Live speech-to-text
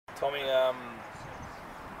Tommy,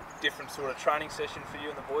 different sort of training session for you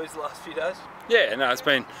and the boys the last few days? Yeah, no, it's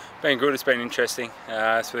been good. It's been interesting.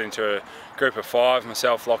 Split into a group of 5: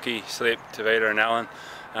 myself, Lockie, Slip, Tavita, and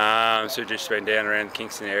Alan. So just been down around the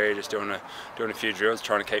Kingston area, just doing a few drills,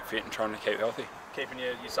 trying to keep fit and trying to keep healthy. Keeping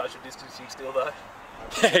your social distancing still though?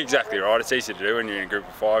 Yeah, exactly right. It's easy to do when you're in a group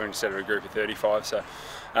of 5 instead of a group of 35. So,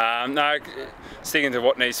 no, sticking to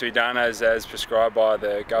what needs to be done as prescribed by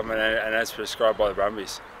the government and as prescribed by the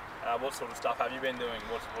Brumbies. What sort of stuff have you been doing?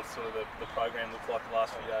 What's sort of the program looked like the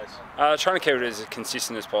last few days? Trying to keep it as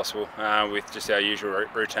consistent as possible with just our usual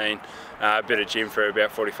routine. A bit of gym for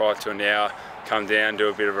about 45 to an hour, come down, do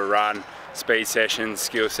a bit of a run, speed sessions,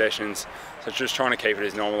 skill sessions. So just trying to keep it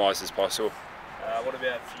as normalised as possible. What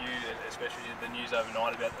about for you, especially the news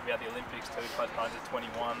overnight about the Olympics too, postponed to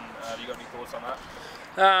 21? Have you got any thoughts on that?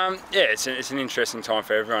 Yeah, it's an interesting time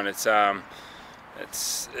for everyone. It's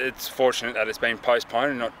fortunate that it's been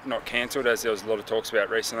postponed and not cancelled, as there was a lot of talks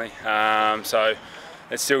about recently. So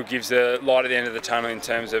it still gives a light at the end of the tunnel in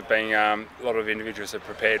terms of being a lot of individuals have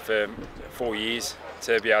prepared for 4 years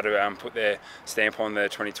to be able to put their stamp on the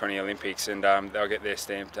 2020 Olympics, and they'll get their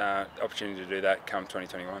stamped opportunity to do that come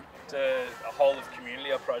 2021. It's a whole of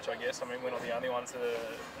community approach, I guess. I mean, we're not the only ones that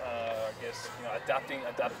are, I guess, adapting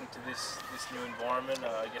to this new environment.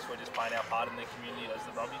 I guess we're just playing our part in the community as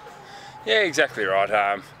the Brumbies. Yeah, exactly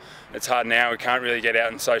right. It's hard now. We can't really get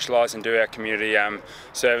out and socialise and do our community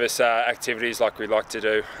service activities like we like to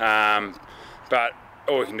do. But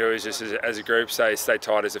all we can do is just as a group stay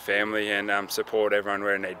tight as a family and support everyone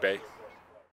where it need be.